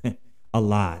with a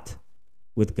lot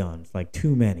with guns, like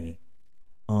too many.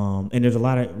 And there's a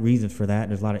lot of reasons for that.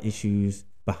 And there's a lot of issues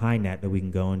behind that we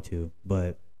can go into.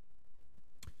 But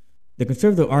the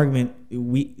conservative argument,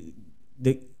 you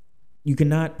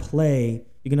cannot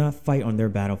fight on their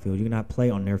battlefield. You cannot play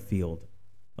on their field.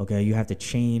 Okay, you have to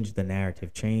change the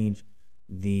narrative, change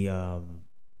the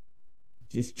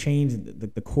just change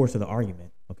the course of the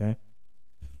argument. Okay.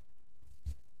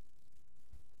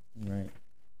 All right.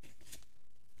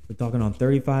 We're talking on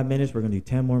 35 minutes. We're gonna do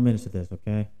 10 more minutes of this.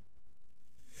 Okay.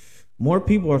 More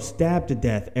people are stabbed to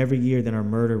death every year than are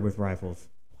murdered with rifles.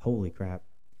 Holy crap.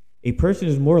 A person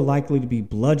is more likely to be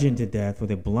bludgeoned to death with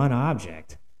a blunt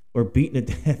object or beaten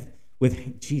to death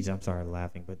with, jeez, I'm sorry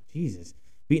laughing, but Jesus,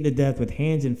 beaten to death with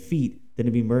hands and feet than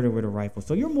to be murdered with a rifle.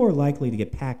 So you're more likely to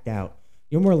get packed out.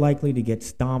 You're more likely to get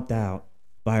stomped out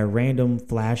by a random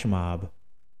flash mob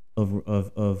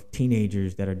of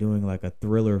teenagers that are doing like a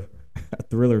thriller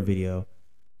video.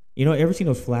 You know, ever seen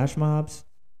those flash mobs?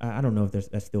 I don't know if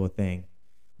that's still a thing.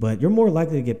 But you're more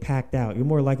likely to get packed out. You're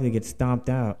more likely to get stomped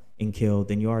out and killed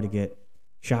than you are to get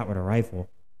shot with a rifle.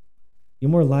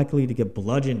 You're more likely to get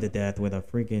bludgeoned to death with a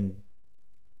freaking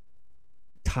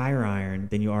tire iron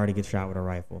than you are to get shot with a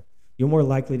rifle. You're more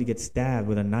likely to get stabbed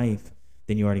with a knife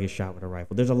than you are to get shot with a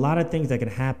rifle. There's a lot of things that can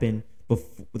happen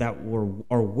that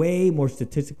are way more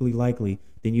statistically likely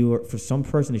than you are for some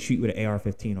person to shoot with an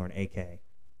AR-15 or an AK.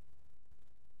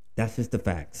 That's just the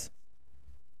facts.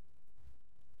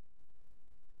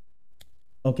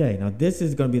 Okay, now this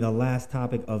is going to be the last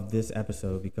topic of this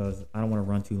episode because I don't want to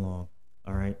run too long.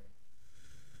 All right.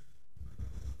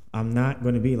 I'm not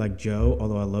going to be like Joe,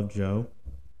 although I love Joe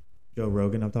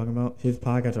Rogan. I'm talking about his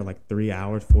podcasts are like 3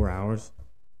 hours, 4 hours.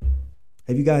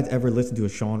 Have you guys ever listened to a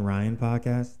Sean Ryan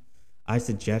podcast? I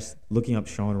suggest looking up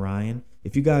Sean Ryan.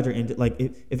 If you guys are into like,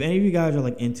 if any of you guys are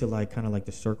like into like kind of like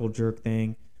the circle jerk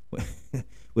thing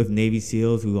with Navy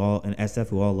SEALs and SF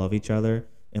who all love each other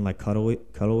and like cuddle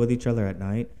with each other at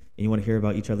night, and you want to hear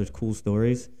about each other's cool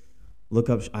stories, look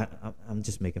up. I'm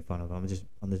just making fun of him.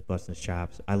 I'm just busting his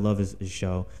chops. I love his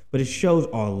show, but his shows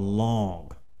are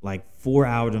long, like 4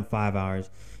 hours and 5 hours.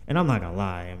 And I'm not gonna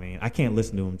lie. I mean, I can't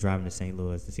listen to him driving to St.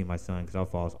 Louis to see my son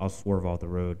because I'll swerve off the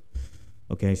road.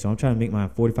 Okay, so I'm trying to make mine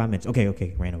 45 minutes.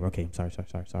 Okay, ran over. Okay,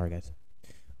 I'm sorry, guys.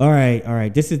 All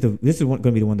right. This is going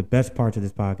to be one of the best parts of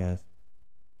this podcast.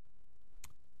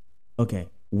 Okay.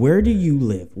 Where do you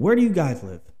live? Where do you guys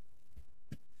live?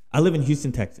 I live in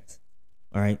Houston, Texas.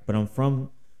 All right. But I'm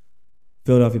from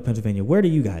Philadelphia, Pennsylvania. Where do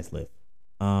you guys live?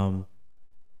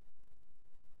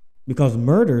 Because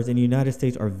murders in the United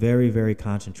States are very, very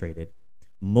concentrated.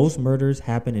 Most murders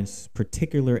happen in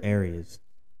particular areas.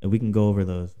 And we can go over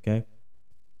those, okay?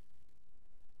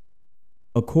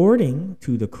 According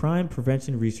to the Crime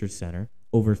Prevention Research Center,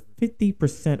 over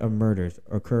 50% of murders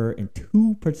occur in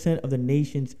 2% of the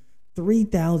nation's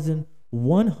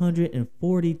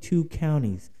 3,142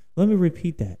 counties. Let me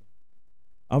repeat that.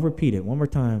 I'll repeat it one more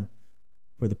time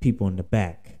for the people in the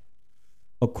back.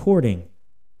 According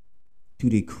to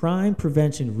the Crime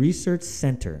Prevention Research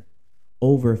Center,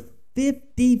 over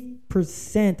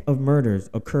 50% of murders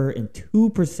occur in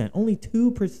 2%, only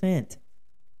 2%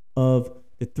 of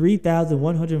the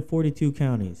 3,142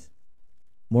 counties.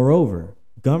 Moreover,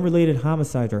 gun-related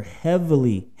homicides are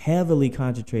heavily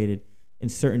concentrated in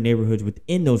certain neighborhoods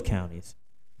within those counties.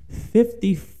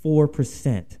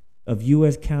 54% of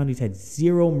U.S. counties had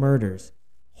 0 murders.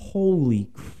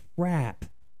 Holy crap.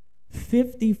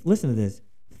 Listen to this.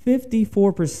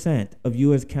 54% of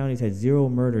U.S. counties had 0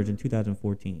 murders in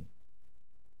 2014.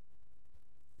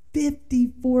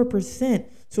 54%.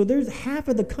 So there's half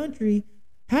of the country,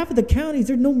 half of the counties,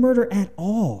 there's no murder at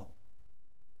all.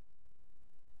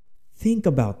 Think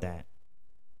about that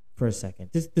for a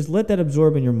second. Just let that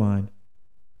absorb in your mind.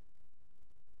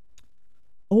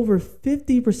 Over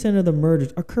 50% of the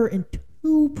murders occur in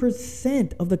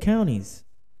 2% of the counties.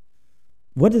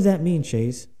 What does that mean,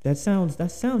 Chase? That sounds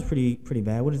pretty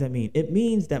bad. What does that mean? It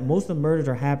means that most of the murders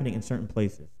are happening in certain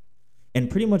places. And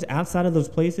pretty much outside of those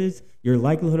places, your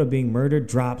likelihood of being murdered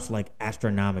drops like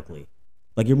astronomically.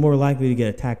 Like you're more likely to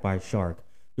get attacked by a shark.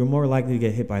 You're more likely to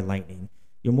get hit by lightning.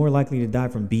 You're more likely to die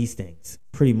from bee stings.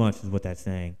 Pretty much is what that's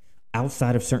saying.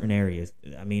 Outside of certain areas.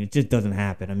 I mean, it just doesn't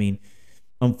happen. I mean,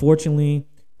 unfortunately,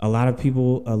 a lot of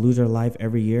people lose their life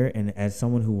every year. And as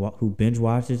someone who binge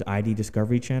watches ID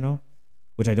Discovery Channel,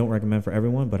 which I don't recommend for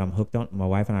everyone, but I'm hooked on. My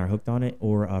wife and I are hooked on it,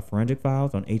 or Forensic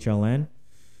Files on HLN.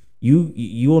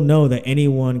 You will know that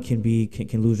anyone can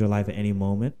lose their life at any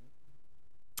moment,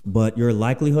 but your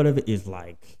likelihood of it is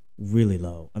like really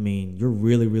low. I mean, you're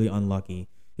really, really unlucky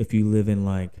if you live in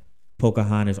like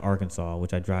Pocahontas, Arkansas,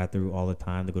 which I drive through all the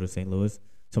time to go to St. Louis.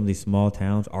 Some of these small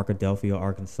towns, Arkadelphia,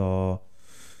 Arkansas,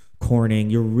 Corning.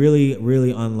 You're really,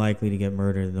 really unlikely to get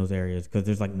murdered in those areas because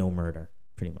there's like no murder.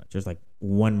 Pretty much, there's like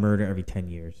 1 murder every 10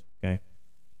 years. Okay.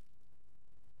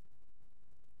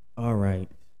 All right.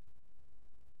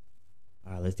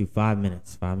 Let's do 5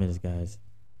 minutes. 5 minutes, guys.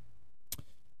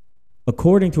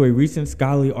 According to a recent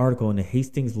scholarly article in the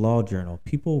Hastings Law Journal,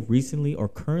 people recently or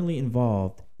currently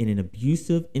involved in an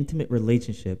abusive, intimate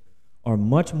relationship are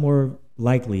much more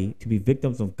likely to be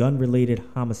victims of gun related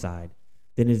homicide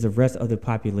than is the rest of the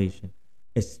population,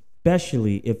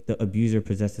 especially if the abuser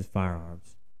possesses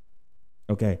firearms.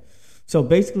 Okay. So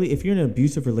basically, if you're in an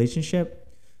abusive relationship,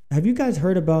 have you guys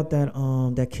heard about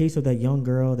that case of that young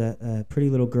girl, that pretty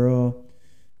little girl,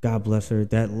 God bless her,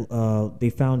 that they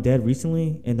found dead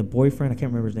recently, and the boyfriend, I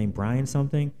can't remember his name, Brian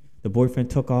something. The boyfriend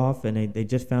took off, and they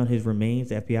just found his remains.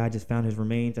 The FBI just found his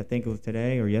remains. I think it was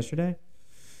today or yesterday.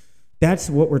 That's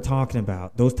what we're talking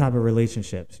about. Those type of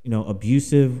relationships,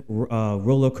 abusive,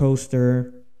 roller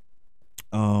coaster,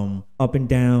 up and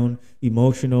down,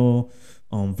 emotional,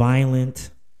 violent.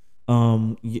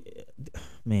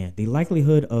 Man, the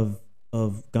likelihood of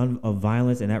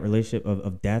violence in that relationship,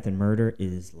 of death and murder,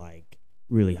 is like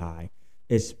really high,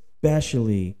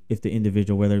 especially if the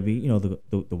individual, whether it be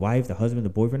the wife, the husband, the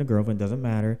boyfriend, the girlfriend, doesn't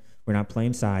matter. We're not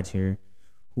playing sides here.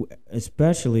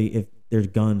 Especially if there's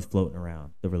guns floating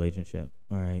around the relationship.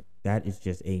 All right, that is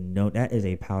just that is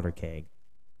a powder keg.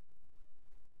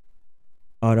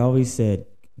 I'd always said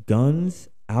guns,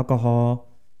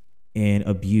 alcohol, and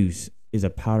abuse is a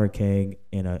powder keg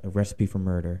and a recipe for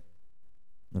murder.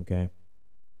 Okay,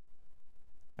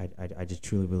 I just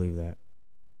truly believe that.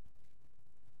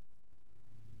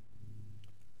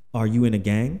 Are you in a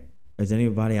gang? Is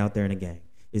anybody out there in a gang?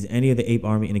 Is any of the Ape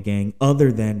Army in a gang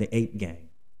other than the Ape Gang?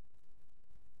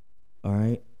 All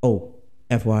right. Oh,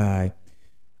 FYI,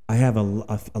 I have a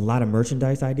lot of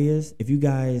merchandise ideas. If you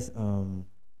guys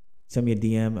send me a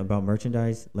DM about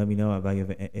merchandise, let me know about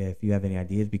if you have any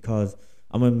ideas, because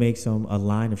I'm gonna make a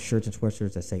line of shirts and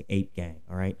sweatshirts that say Ape Gang.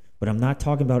 All right. But I'm not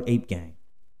talking about Ape Gang.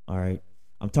 All right.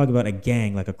 I'm talking about a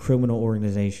gang, like a criminal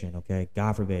organization. Okay.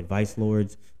 God forbid, Vice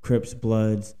Lords, Crips,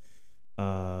 Bloods.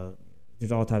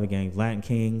 There's all type of gangs. Latin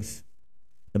Kings,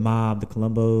 the Mob, the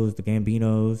Colombos, the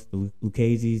Gambinos, the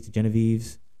Lucchese's, the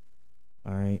Genevieves.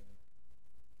 All right.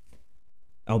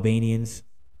 Albanians.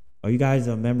 Are you guys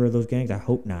a member of those gangs? I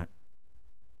hope not.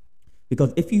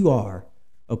 Because if you are,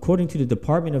 according to the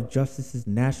Department of Justice's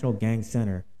National Gang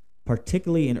Center,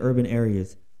 particularly in urban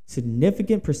areas,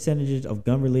 significant percentages of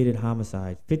gun-related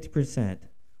homicides, 50%,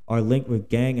 are linked with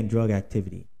gang and drug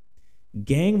activity.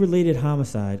 Gang-related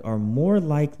homicides are more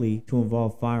likely to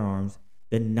involve firearms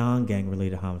than non-gang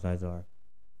related homicides are.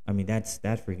 I mean, that's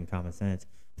freaking common sense.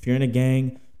 If you're in a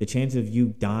gang, the chance of you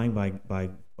dying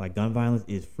by gun violence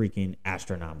is freaking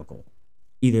astronomical.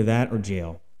 Either that or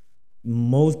jail.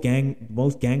 Most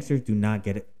gangsters do not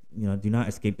get it, do not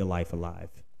escape the life alive.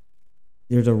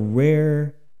 It's a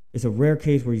rare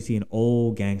case where you see an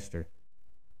old gangster.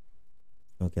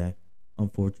 Okay,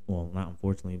 not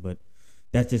unfortunately, but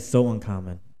that's just so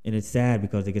uncommon, and it's sad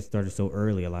because they get started so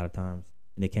early a lot of times,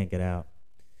 and they can't get out.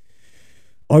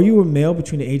 Are you a male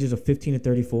between the ages of 15 and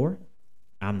 34?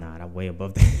 I'm not. I'm way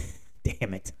above that.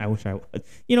 Damn it! I wish I was.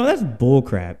 That's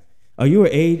bullcrap. Are you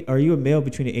a male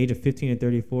between the age of 15 and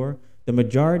 34? The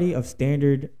majority of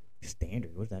standard.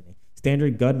 What does that mean?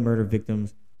 Standard gun murder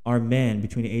victims are men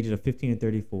between the ages of 15 and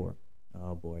 34.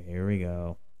 Oh boy, here we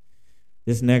go.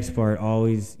 This next part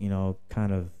always,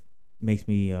 kind of makes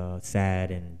me sad,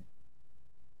 and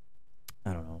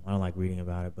I don't know. I don't like reading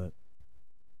about it, but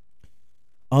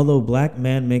although black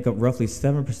men make up roughly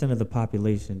 7% of the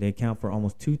population, they account for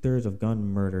almost 2/3 of gun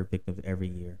murder victims every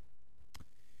year.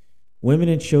 Women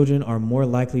and children are more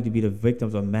likely to be the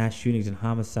victims of mass shootings and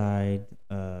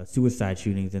suicide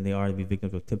shootings than they are to be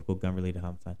victims of typical gun-related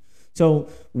homicide. So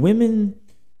women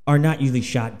are not usually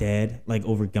shot dead like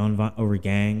over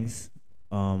gangs.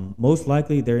 Most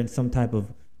likely they're in some type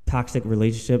of toxic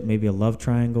relationship, maybe a love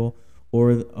triangle,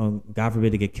 or God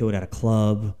forbid, they get killed at a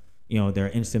club. They're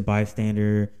an instant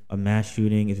bystander, a mass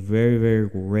shooting. It's very, very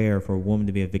rare for a woman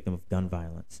to be a victim of gun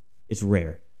violence. It's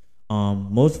rare.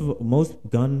 Most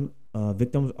gun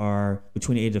victims are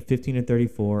between the age of 15 and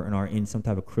 34 and are in some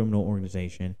type of criminal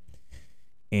organization.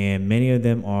 And many of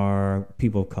them are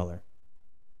people of color.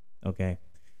 Okay.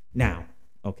 Now,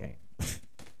 okay.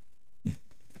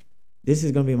 This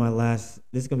is gonna be the last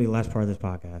part of this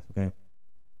podcast. Okay.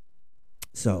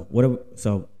 So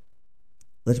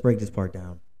let's break this part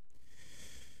down.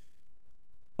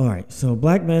 All right. So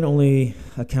black men only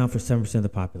account for 7% of the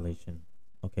population.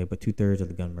 Okay, but 2/3 of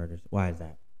the gun murders. Why is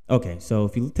that? Okay, so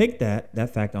if you take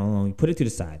that fact alone, put it to the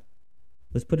side.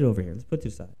 Let's put it over here. Let's put it to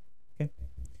the side. Okay.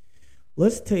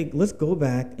 Let's go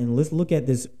back and let's look at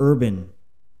this urban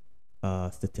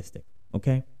statistic.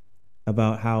 Okay,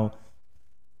 about how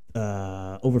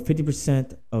over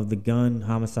 50% of the gun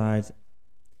homicides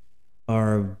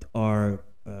are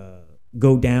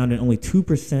go down in only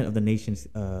 2% of the nation's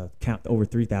count, over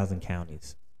 3,000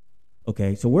 counties.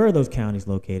 Okay, so where are those counties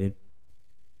located?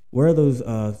 Where are those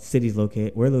cities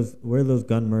located? Where are those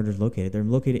gun murders located? They're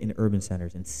located in urban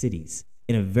centers and cities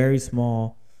in a very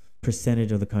small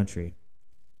percentage of the country.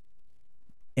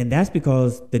 And that's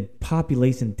because the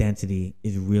population density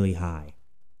is really high.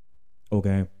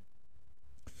 Okay.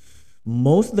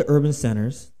 Most of the urban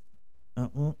centers,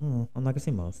 I'm not going to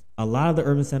say most, a lot of the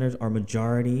urban centers are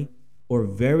majority or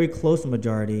very close to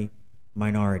majority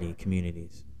minority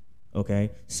communities.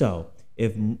 Okay. So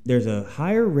if there's a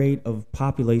higher rate of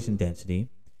population density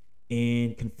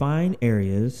in confined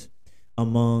areas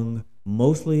among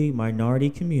mostly minority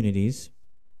communities,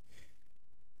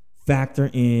 factor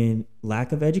in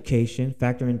lack of education,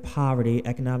 factor in poverty,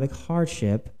 economic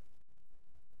hardship.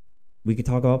 We could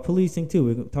talk about policing too.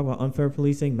 We could talk about unfair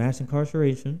policing, mass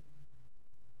incarceration.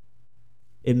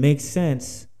 It makes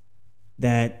sense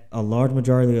that a large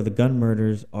majority of the gun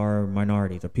murders are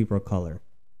minorities or people of color.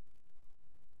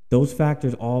 Those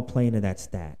factors all play into that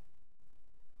stat.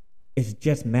 It's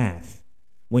just math.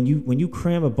 When you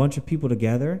cram a bunch of people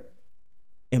together,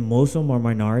 and most of them are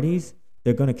minorities,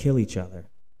 they're gonna kill each other.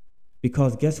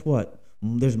 Because guess what?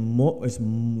 It's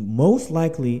most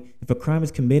likely if a crime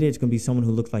is committed, it's gonna be someone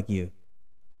who looks like you.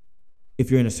 If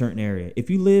you're in a certain area, if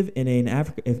you live in an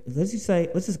Africa, let's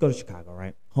just go to Chicago,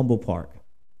 right? Humboldt Park.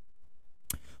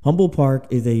 Humboldt Park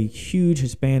is a huge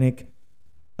Hispanic,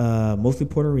 mostly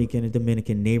Puerto Rican and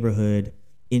Dominican neighborhood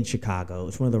in Chicago.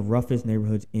 It's one of the roughest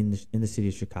neighborhoods in the city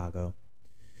of Chicago.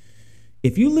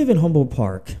 If you live in Humboldt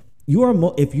Park,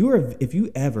 if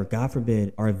you ever, God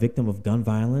forbid, are a victim of gun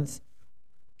violence,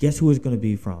 guess who it's going to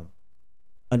be from?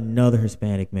 Another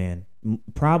Hispanic man,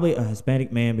 probably a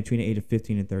Hispanic man between the age of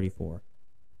 15 and 34.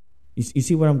 You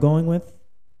see what I'm going with?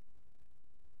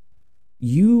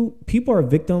 People are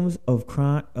victims of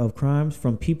crimes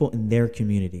from people in their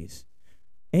communities.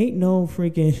 Ain't no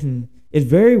freaking. It's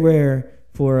very rare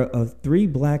for 3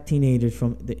 black teenagers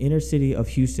from the inner city of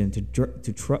Houston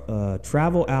to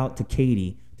travel out to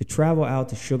Katy, to travel out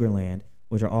to Sugar Land,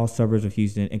 which are all suburbs of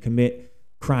Houston, and commit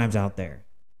crimes out there.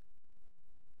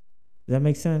 Does that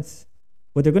make sense?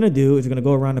 What they're going to do is they're going to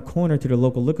go around the corner to the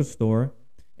local liquor store,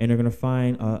 and they're going to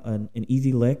find an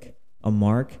easy lick, a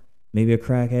mark, maybe a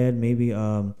crackhead, maybe,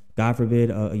 God forbid,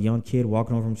 a young kid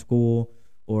walking home from school,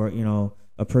 or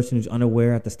a person who's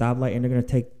unaware at the stoplight, and they're going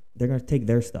to take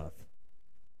their stuff.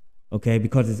 Okay,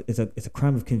 because it's a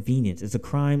crime of convenience. It's a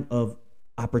crime of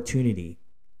opportunity.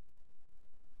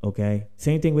 Okay,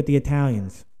 same thing with the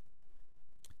Italians.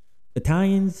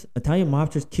 Italian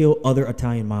mobsters kill other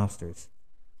Italian mobsters.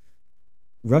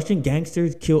 Russian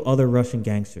gangsters kill other Russian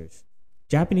gangsters.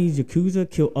 Japanese Yakuza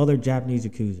kill other Japanese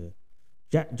Yakuza.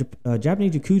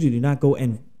 Japanese Yakuza do not go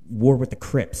and war with the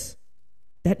Crips.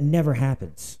 That never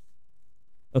happens.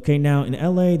 Okay, now in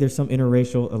LA, there's a lot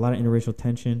of interracial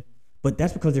tension, but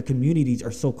that's because their communities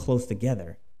are so close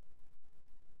together.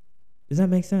 Does that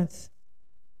make sense?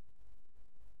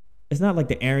 It's not like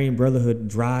the Aryan Brotherhood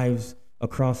drives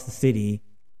across the city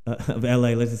of LA.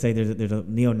 Let's just say there's a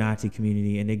neo-Nazi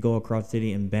community, and they go across the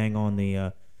city and bang on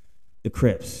the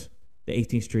Crips, the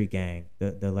 18th Street gang,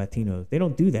 the Latinos. They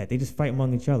don't do that. They just fight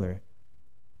among each other.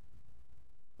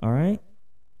 All right?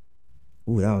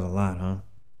 Ooh, that was a lot, huh?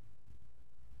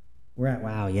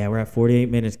 We're at 48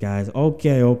 minutes, guys.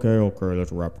 Okay.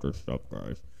 Let's wrap this up,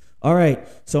 guys. All right.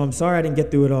 So I'm sorry I didn't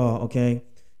get through it all, okay?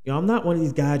 I'm not one of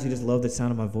these guys who just love the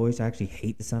sound of my voice. I actually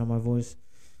hate the sound of my voice,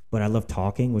 but I love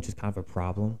talking, which is kind of a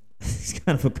problem. It's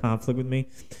kind of a conflict with me.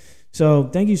 So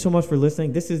thank you so much for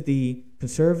listening. This is the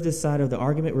conservative side of the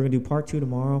argument. We're going to do part 2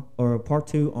 tomorrow, or part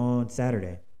 2 on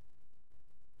Saturday.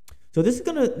 So this is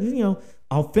going to,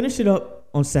 I'll finish it up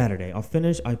on Saturday.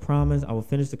 I promise I will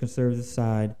finish the conservative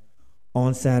side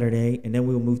on Saturday, and then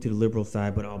we will move to the liberal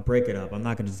side, but I'll break it up. I'm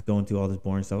not going to just go into all this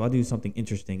boring stuff. I'll do something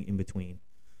interesting in between.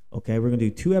 Okay, we're going to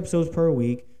do 2 episodes per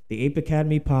week. The Ape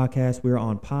Academy podcast, we're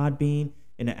on Podbean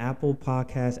and the Apple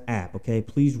Podcast app. Okay,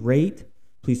 please rate,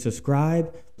 please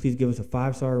subscribe, please give us a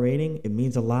 5-star rating. It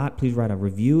means a lot. Please write a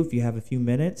review if you have a few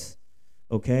minutes.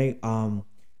 Okay, I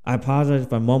apologize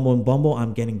if I mumble and bumble.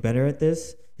 I'm getting better at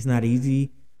this. It's not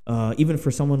easy, even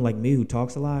for someone like me who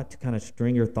talks a lot, to kind of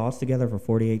string your thoughts together for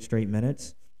 48 straight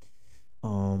minutes.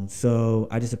 So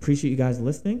I just appreciate you guys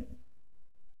listening.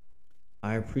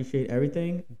 I appreciate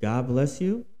everything. God bless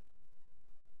you.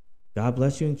 God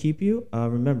bless you and keep you.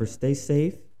 Remember, stay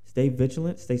safe, stay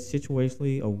vigilant, stay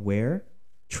situationally aware,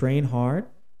 train hard,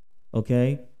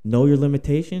 okay? Know your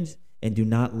limitations, and do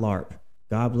not LARP.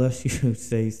 God bless you.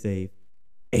 Stay safe.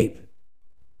 Ape.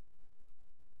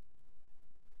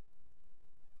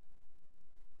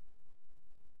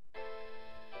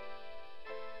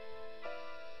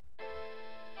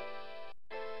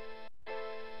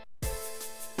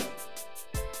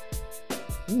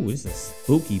 Ooh, this is a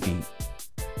spooky beat.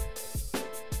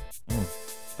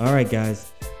 All right,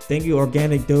 guys. Thank you,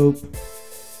 Organic Dope.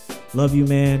 Love you,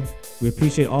 man. We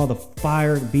appreciate all the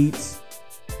fire beats.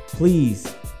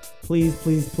 Please, please,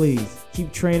 please, please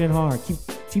keep training hard.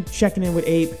 Keep checking in with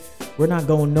Ape. We're not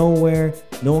going nowhere.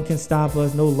 No one can stop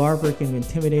us. No LARPer can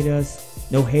intimidate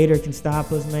us. No hater can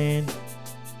stop us, man.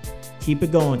 Keep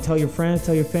it going. Tell your friends,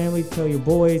 tell your family, tell your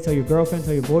boys, tell your girlfriend,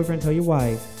 tell your boyfriend, tell your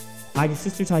wife. Hide your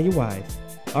sisters, hide your wives.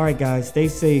 All right, guys. Stay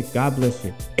safe. God bless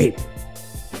you. Ape.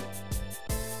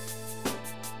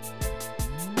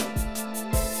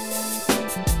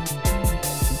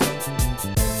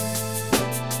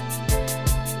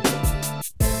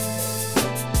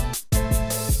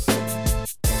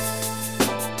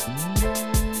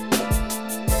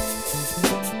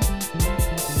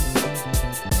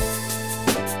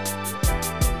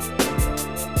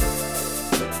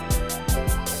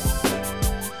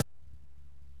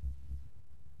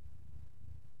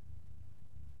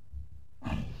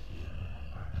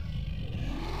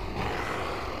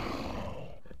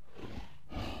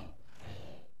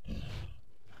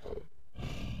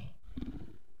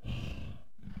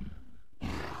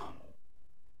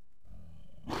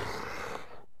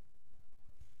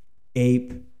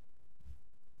 Ape